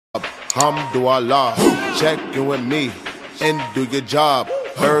Hamdulillah, check you with me and do your job.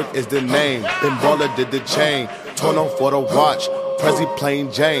 Berg is the name, Ben Baller did the chain. Torn on for the watch, Prezi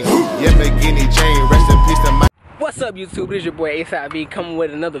plain Jane. Yeah, McGinney Jane, rest in peace to my. What's up, YouTube? This is your boy ASAP coming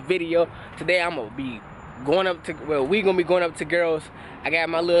with another video. Today I'm gonna be going up to, well, we gonna be going up to girls. I got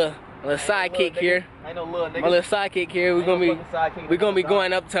my little sidekick here. I know little nigga. My little sidekick here. We're gonna be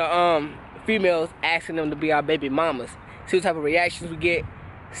going up to females, asking them to be our baby mamas. See what type of reactions we get.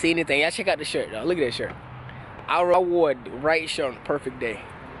 See anything. Y'all check out the shirt, though. Look at that shirt. I wore the right shirt on the perfect day.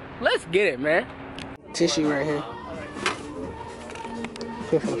 Let's get it, man. Tissue right here.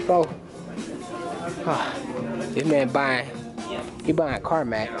 Here for the floor. This man buying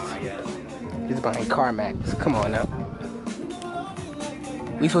CarMax. He's buying CarMax. Come on up.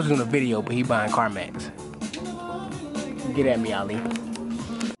 We supposed to do a video, but he buying CarMax. Get at me, Ali.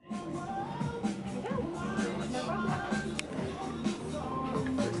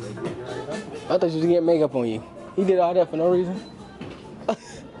 I thought you was getting makeup on you. He did all that for no reason.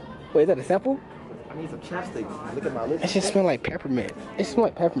 Wait, is that a sample? I need some chapstick. Look at my lips. It just smell like peppermint. It smell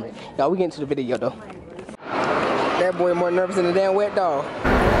like peppermint. Y'all, we get into the video though. That boy more nervous than a damn wet dog. Excuse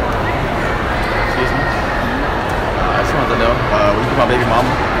me. I just wanted to know, will you be my baby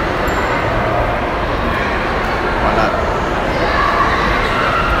mama? Why not?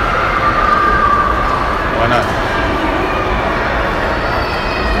 Why not?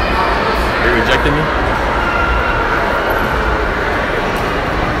 Are you rejecting me?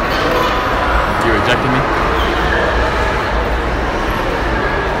 You rejecting me?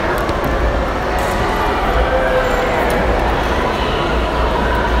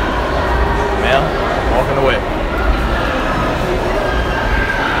 Ma'am, walking away.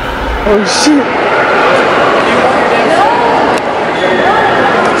 Oh shit!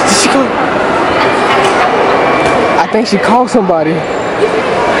 Did she go? I think she called somebody.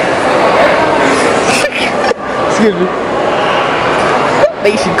 Excuse me. I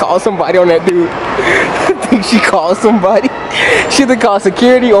think she called somebody on that dude. I think she called somebody. She either called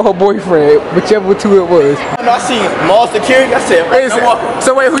security or her boyfriend, whichever two it was. I know I seen mall security. I said, right,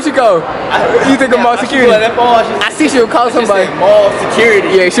 so wait, who she called? You think of mall security? I see she would call somebody. Mall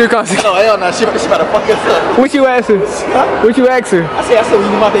security. Yeah, she would call security. No, hell no, she about to fuck us up. What you ask her? Huh? What you ask her? I said, will you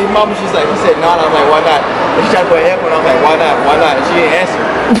be my baby mama? She said, no, and I'm like, why not? And she tried to put a head on, I'm like, why not? Why not? And she didn't answer.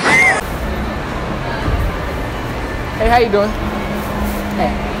 Hey, how you doing? Hey.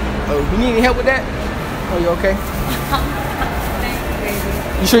 Oh, you need any help with that? Oh, you okay? Thank you,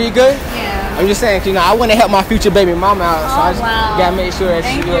 baby. You sure you good? Yeah. I'm just saying, you know, I want to help my future baby mama out, so I just gotta make sure that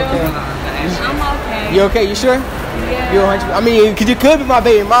Thank she's you. okay. I'm okay. You okay? You sure? Yeah. You're 100%. I mean, cause you could be my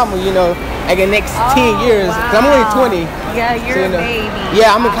baby mama, you know, like in the next 10 years. Cause I'm only 20. Yeah, you're so, you know, a baby.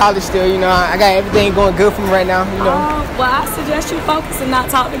 Yeah, I'm in college still, you know. I got everything going good for me right now, you know. Well, I suggest you focus and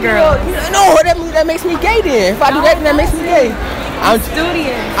not talk to girls. No, that makes me gay then. If I do that, then that makes me gay. I'm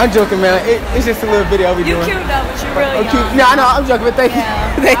studious. I'm joking, man. It's just a little video we doing. You cute though, but you're really cute. No, I know, I'm joking, but thank you.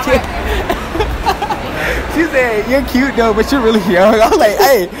 Thank you. She said, you're cute though, but you're really young. I was like,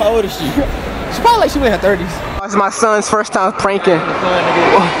 hey. How old is she? She's probably like she in her 30s. It's my son's first time pranking.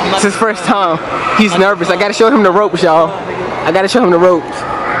 It's his first time. He's nervous. I gotta show him the ropes, y'all. I gotta show him the ropes.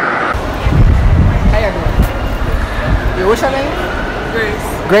 How y'all doing? Yo, what's your name? Grace.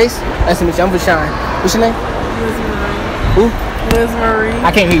 Grace? Nice to meet you. I'm Vashawn. What's your name? Liz Marie. Who? Liz Marie.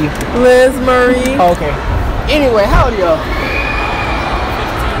 I can't hear you. Liz Marie. Oh, okay. Anyway, how old are y'all?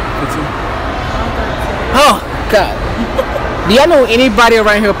 15. Oh, God. Do y'all know anybody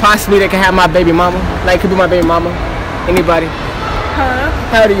around here possibly that can have my baby mama? Like, could be my baby mama? Anybody? Huh?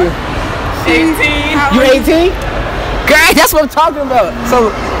 How old are you? 18. You 18? Girl, that's what I'm talking about. So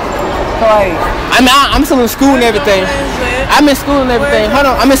like, I'm still in school and everything. I'm in school and everything. Hold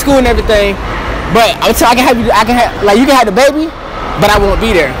on, I'm in school and everything. But I'm telling you, you can have the baby, but I won't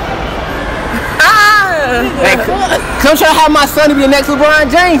be there. Like, cause I'm trying to have my son to be the next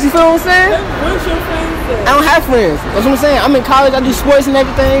LeBron James. You feel what I'm saying? What's your friends say? I don't have friends. That's what I'm saying. I'm in college. I do sports and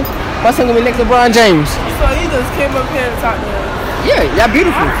everything. My son gonna be next LeBron James. So you just came up here to talk to us? Yeah, y'all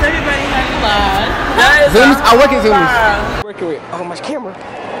beautiful. Everybody has a lie. Zoomies, I work at Zoomies. Working with oh much camera.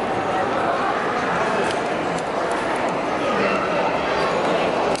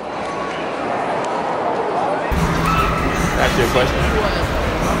 Ask you a question.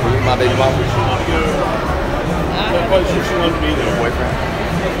 Will you my baby mama? What should she want to be there? Your boyfriend?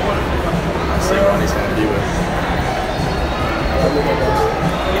 I say one he's gonna be with.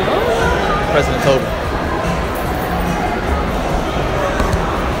 President told me.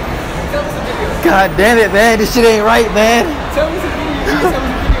 God damn it, man. This shit ain't right, man. Tell me some video.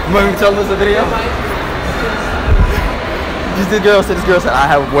 You want me to tell us a video? This girl said, I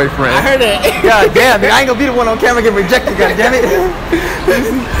have a boyfriend. I heard that. God damn, nigga, I ain't gonna be the one on camera getting rejected, god damn it.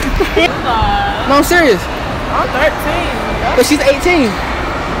 No, I'm serious. I'm 13. But she's 18.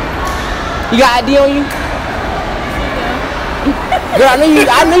 You got ID on you? Girl, I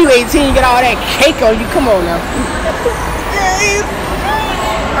know you 18, you got all that cake on you. Come on now.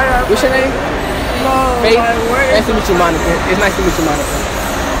 What's your name? No, Faith? like, Nice to meet you, Monica. It's nice to meet you, Monica.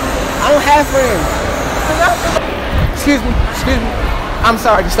 I don't have friends. Excuse me. I'm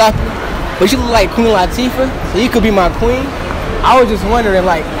sorry to stop you. But you look like Queen Latifah, so you could be my queen. I was just wondering,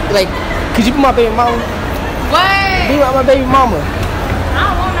 like, could you be my baby mama? What? Be my baby mama. I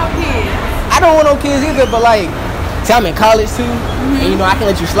don't want no kids. I don't want no kids either, but like, see, I'm in college too, and you know, I can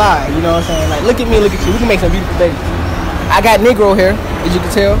let you slide, you know what I'm saying? Like, look at me, look at you, we can make some beautiful babies. I got Negro hair, as you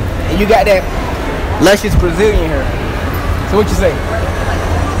can tell, and you got that luscious Brazilian hair. So what you say?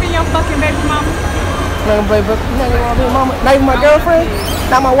 Be your fucking baby mama. Not gonna be mama, not even my girlfriend,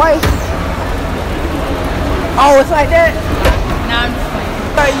 not my wife. Oh, it's like that? Nah, I'm just playing.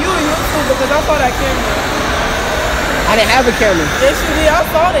 Like you a YouTuber because I saw that camera. I didn't have a camera. Yes, you did. I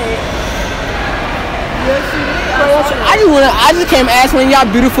saw that. Yes, you did. I just came ask one of y'all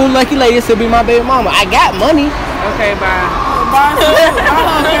beautiful, lucky ladies to be my baby mama. I got money. Okay, bye. Bye.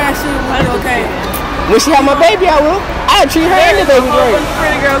 I should be okay. When she have my baby, I will. I'll treat her and the baby great.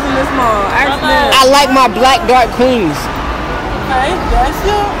 Pretty girls in this mall. I like my black dark queens. Okay, that's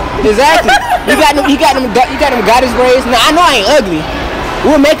you. Exactly. You got them goddess braids. Now I know I ain't ugly.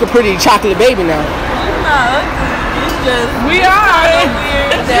 We'll make a pretty chocolate baby now. You're not ugly. It's just we are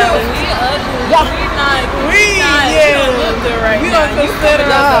weird. We ugly. Y'all, We don't look good right now. We don't consider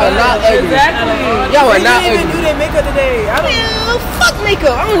y'all not ugly. Exactly. Y'all are not We didn't even ugly. do that makeup today. Fuck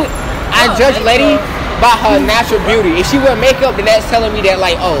makeup. I judge a lady by her natural beauty. If she wear makeup, then that's telling me that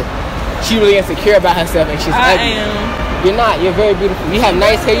like, oh, she really insecure about herself and she's ugly. I am. You're not. You're very beautiful. You have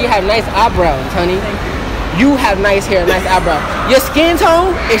nice hair. You have nice eyebrows, honey. You have nice hair, nice eyebrows. Your skin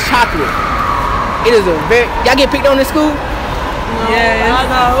tone is chocolate. It is a very. Y'all get picked on in school? Yes. I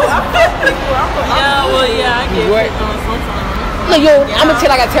know. I get What? picked on sometimes. Look, yo, I'm gonna tell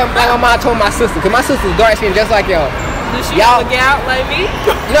like my mom told my sister, cause my sister's dark skin just like y'all. Does she Y'all- look out like me?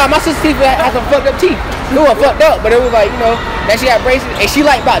 No, my sister's teeth had some fucked up teeth. It wasn't fucked up, but it was like, you know, that she had braces, and she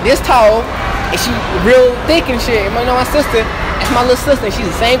like about this tall, and she real thick and shit. And you know, my sister, that's my little sister, and she's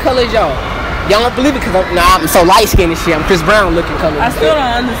the same color as y'all. Y'all don't believe it because I'm so light skinned and shit. I'm Chris Brown looking color. I still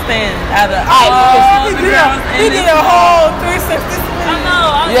don't understand. Out of Alright, all the girls he in did this a mall. whole 360 I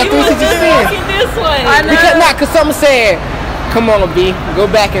know. Yeah, You was 360 just spin. walking this way. I know. Cause someone said, come on, B, go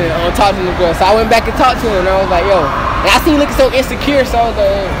back and talk to the girl. So I went back and talked to her, and I was like, yo. And I seen you looking so insecure, so I was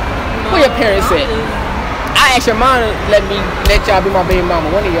like, what your parents said? I asked your mom to let y'all be my baby mama,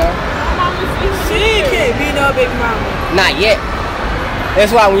 one of y'all. She can't be no baby mama. Not yet.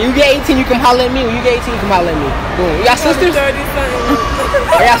 That's why when you get 18, you come holler at me. When you get 18, you come holler at me. Boom. You got sisters? 30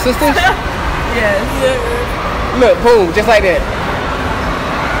 something. Are y'all sisters? Yes. Look, boom, just like that.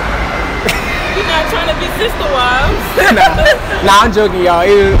 You're not trying to be sister wives. Nah, I'm joking, y'all.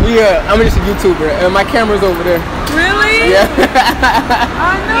 I'm just a YouTuber, and my camera's over there. Really? Yeah.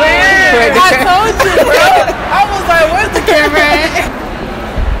 I know. Yeah. I told you, bro. I was like, where's the camera at?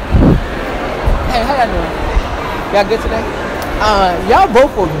 Hey, how y'all doing? Y'all good today? Y'all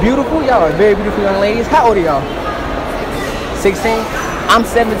both are beautiful. Y'all are very beautiful young ladies. How old are y'all? 16? I'm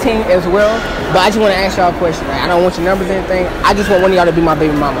 17 as well, but I just want to ask y'all a question. Right? I don't want your numbers or anything. I just want one of y'all to be my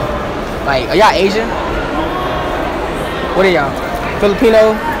baby mama. Like, are y'all Asian? What are y'all?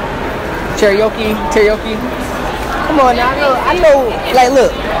 Filipino? Cherokee? Come on now, I know. Like,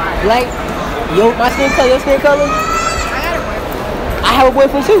 look, like, my skin color, your skin color. I have a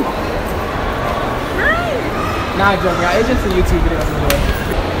boyfriend too. Nah, I'm joking, y'all. It's just a YouTube video.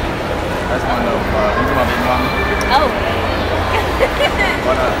 That's my no. Who's my baby mama? Oh.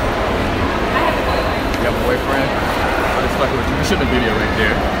 What up? You have a boyfriend? I'm just fucking with you. We shooting a video right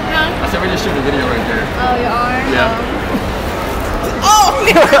there. Huh? I said we're just shooting a video right there. Oh, you are? Yeah. Oh!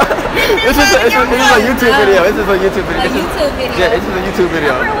 This is a YouTube video. This is a YouTube video. A YouTube video? Yeah, this is a YouTube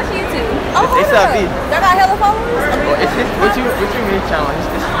video. I what's YouTube? It's not me. Y'all got hella followers? What you mean channel?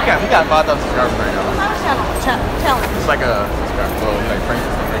 We got 5,000 subscribers right now. What channel? Challenge. It's like a subscribe flow, like pranks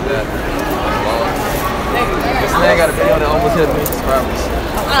and stuff like that. This man got a video that almost hit 1 million subscribers.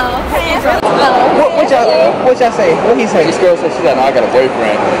 Oh, okay. What y'all say? What he say? This girl said she said, no, I got a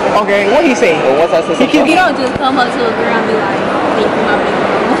boyfriend. Okay, what he say? But once I said something, You don't just come up to a girl and be like, hey, my baby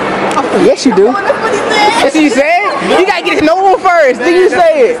mama. Yes, you do. That's what he said. You gotta get to know him first. Then you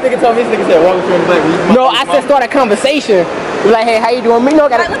say it. this nigga told me, this nigga said, wrong with you in the black. No, I said start a conversation. Be like, hey, how you doing? Me, no,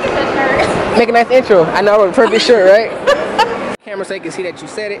 gotta Look at that shirt. make a nice intro. I know, perfect shirt, right? Camera so they can see that you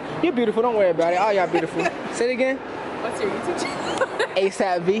said it. You're beautiful, don't worry about it. All y'all beautiful. Say it again. What's your YouTube channel?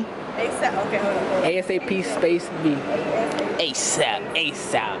 ASAP V. ASAP. Okay, hold on. ASAP space V. ASAP.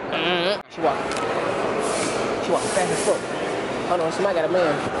 She walking. She walking fast as fuck. Hold on, somebody got a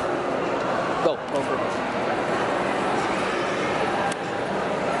man. Go for it.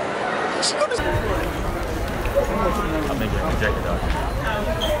 I'm making a rejected out here.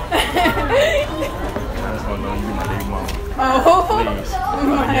 I just want to know you my baby mama. Oh, Please.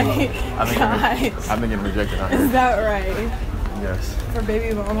 my I've been getting rejected out God. here. Is that right? Yes. For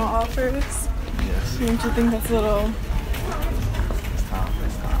baby mama offers? Yes. Don't you think that's a little... It's time.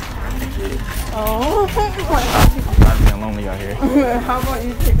 Kids. Oh, I'm not being lonely out here. how about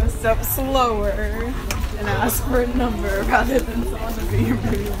you take a step slower and ask for a number rather than someone to be your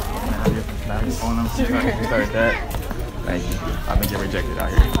baby mama? Now your phone number. You started that. Thank you. I've been getting rejected out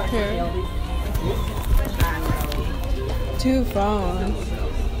here. Here. 2 phones.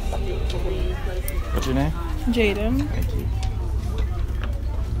 What's your name? Jaden. Thank you.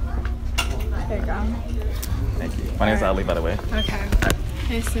 There you go. Thank you. My name's Ali, by the way. Okay.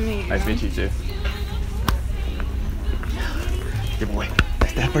 Nice to meet you. Nice to meet you too. Good boy.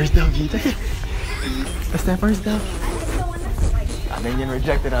 That's that first dog. Can you take it? That's that first dog. I've been getting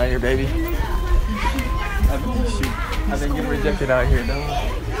rejected out here, baby. I've been getting rejected out here, dog.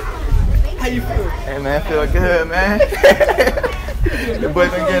 How you feel? Hey man, I feel good, man. The boy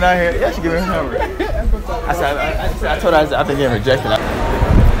been getting out here. Yeah, she give me her number. I told her I've been getting rejected.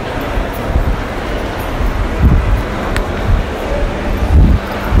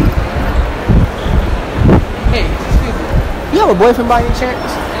 Hey, excuse me. You have a boyfriend by any chance?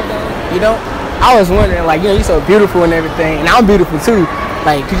 I don't. You don't? I was wondering, like, you know, you're so beautiful and everything, and I'm beautiful too.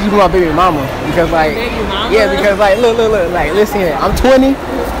 Like, could you be my baby mama? Because, like, Baby mama? yeah, because, like, look, like, listen here. I'm 20,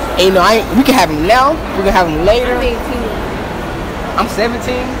 and you know, we can have him now. We can have him later. I'm 18. I'm 17,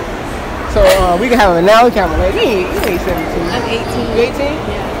 so we can have him now. We can have him later. You ain't 17. I'm 18. You 18?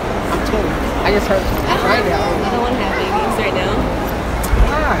 Yeah. I'm 20. I just heard right now. I don't want to have babies right now.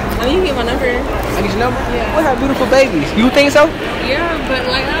 Why? I mean, you can get my number. I get your number? Yeah. We'll have beautiful babies. You think so? Yeah, but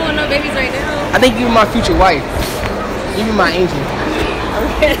like, I don't want no babies right now. I think you be my future wife. You be my angel.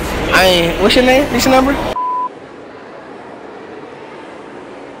 Okay. I mean, what's your name? What's your number?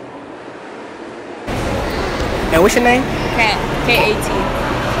 And what's your name? Cat. K-A-T.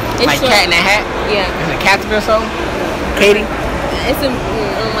 It's Like short. Cat in a Hat? Yeah. Is it Catherine or something? Katie? It's a, I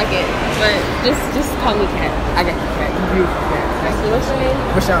don't like it, but just call me Cat. I got you, Cat. You beautiful, Cat. Nice to meet What's your name?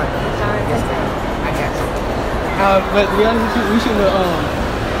 you. Rashawn. Yes, ma'am. I got you. But to be honest with you, we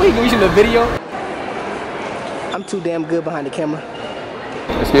should a video. I'm too damn good behind the camera.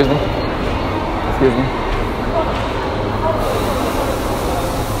 Excuse me? Excuse me?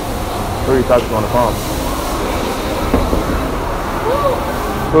 Who are you talking to on the phone?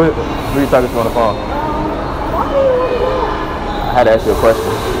 Who are you talking to on the phone? I had to ask you a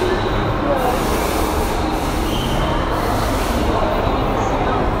question.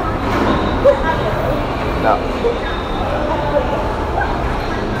 No.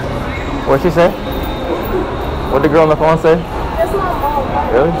 What'd she say? What'd the girl on the phone say? That's my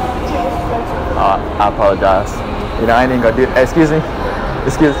mom. Really? I apologize. You know, I ain't even gonna do it. Excuse me?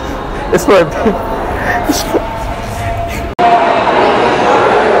 Excuse me. It's for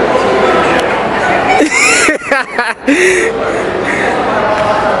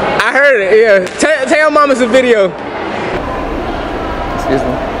I heard it, yeah. Tell your mom it's a video. Excuse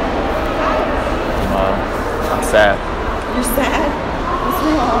me? I'm sad. You're sad? What's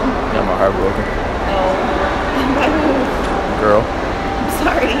wrong? Yeah, my heart broken. Oh. By who? Girl, I'm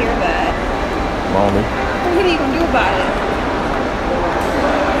sorry to hear that. lonely. What are you gonna do about it?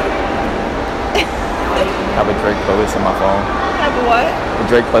 I have a Drake playlist in my phone. Have a what? A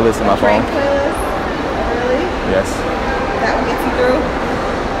Drake playlist in my Drink phone. playlist? Really? Yes. That will get you through?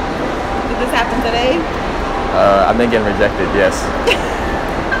 Did this happen today? I've been getting rejected, yes.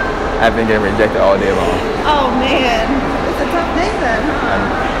 I've been getting rejected all day long. Oh man, it's a tough day then,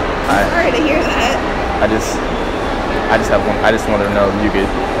 huh? Sorry to hear that. I just wanted to know if you could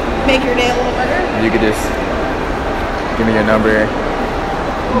Make your day a little better. just give me your number.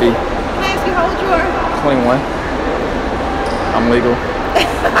 B. Can I ask you how old you are? 21. I'm legal.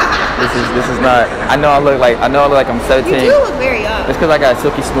 This is not. I know I look like I'm 17. You do look very young. It's because I got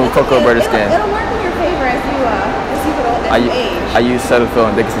silky smooth cocoa butter skin. It'll work in your favor as you get old and age. I use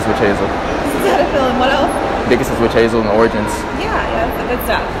Cetaphil and Dickinson's Witch Hazel. Cetaphil and what else? Dickinson's Witch Hazel and Origins. Yeah, that's the good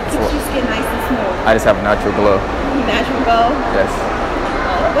stuff. Keeps your skin nice and smooth. I just have a natural glow. Natural glow. Yes.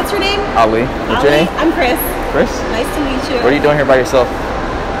 What's your name? Ali. What's your Ali. name? I'm Chris. Chris? Nice to meet you. What are you doing here by yourself?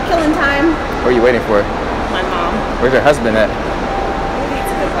 Killing time. What are you waiting for? My mom. Where's your husband at?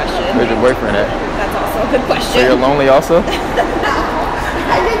 Where's your boyfriend at? That's also a good question. So you're lonely also?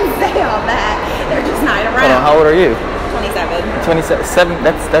 I didn't say all that. They're just not around. Hold on, how old are you? 27. 27,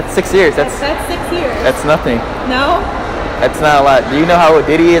 that's 6 years. That's 6 years. That's nothing. No? That's not a lot. Do you know how old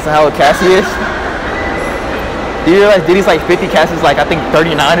Diddy is and how old Cassie is? Do you realize Diddy's like 50, Cassie's like I think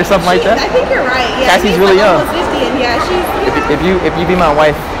 39 or something like that? I think you're right. Yeah, Cassie's really like young. Almost 50 and yeah, she's If you be my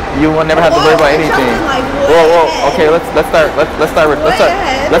wife, you will never have to worry about anything. Like, Whoa. Okay, let's start with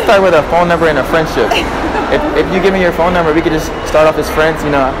a phone number and a friendship. If you give me your phone number, we could just start off as friends.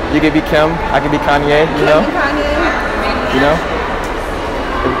 You know, you could be Kim, I could be Kanye. You know. You know.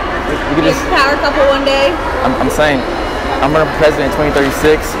 We could just power couple one day. I'm saying, I'm running for president in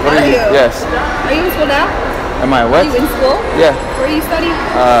 2036. What are you? Yes. Are you in school now? Am I what? Are you in school? Yeah. Where are you studying?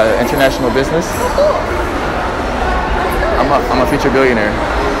 International business. Cool. I'm a future billionaire.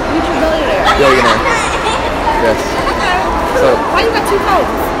 Future billionaire. Billionaire. Yes. So. Why you got 2 phones?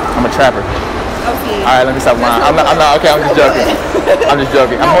 I'm a trapper. Okay. All right, let me stop lying. I'm not. Okay, I'm just joking. I'm just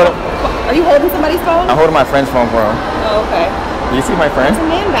joking. Are you holding somebody's phone? I'm holding my friend's phone for him. Oh, okay. Do you see my friend? There's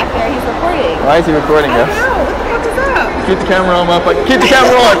a man back there. He's recording. Why is he recording us? I don't know. What the fuck is up? Keep the camera on, motherfucker. Keep the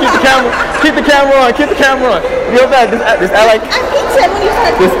camera on. Keep the camera. Keep the camera on. Keep the camera on. Go back. Just act like. I think said when you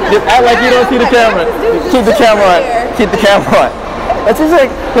started. Just act like you don't see the camera. Keep the camera on. Keep the camera on. Let's just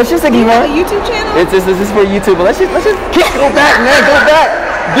like you have a YouTube channel? This is for YouTube, but let's just go back, man. Go back.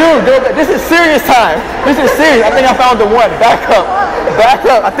 Dude, go back. This is serious time. This is serious. I think I found the one. Back up. Back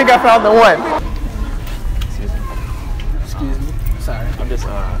up. I think I found the one. Excuse me. Sorry. I'm just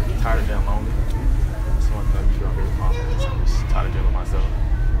tired of being lonely. I just want to know you baby mama. I'm just tired of dealing with myself.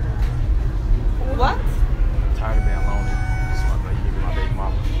 What? I'm tired of being lonely. I just want to know you be my baby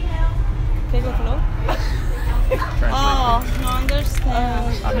mama. Take a flow. Oh, no,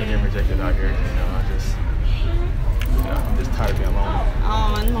 understand. I've been getting rejected out here. You know, I'm just tired of being lonely.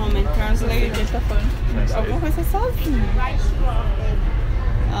 Oh, one moment. Translate. Translate.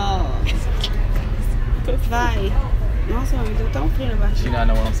 Oh. Vai. Nossa, mãe, deu tão frio embaixo. You not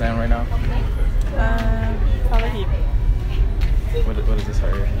know what I'm saying right now? Fala aqui. What is this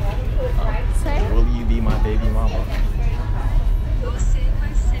right here? Will you be my baby mama?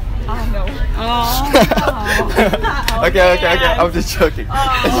 Oh, no. Oh. Okay. I'm just joking.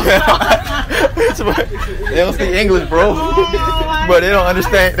 They don't speak English, bro. But they don't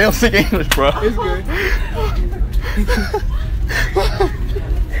understand. They don't speak English, bro. It's good.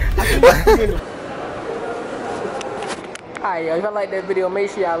 Alright, y'all. If y'all like that video, make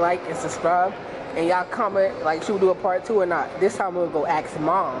sure y'all like and subscribe. And y'all comment, like, should we do a part 2 or not? This time we'll go ask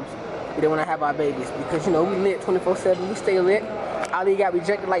moms if they want to have our babies. Because, you know, we lit 24/7. We stay lit. Ali got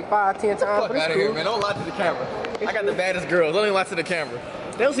rejected like 5, 10 times. Fuck out of here, man. Don't lie to the camera. I got the baddest girls. Don't even lie to the camera.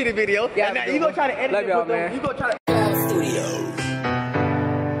 They don't see the video. Yeah, and now you gonna try to edit Love it. y'all, man. You gonna try to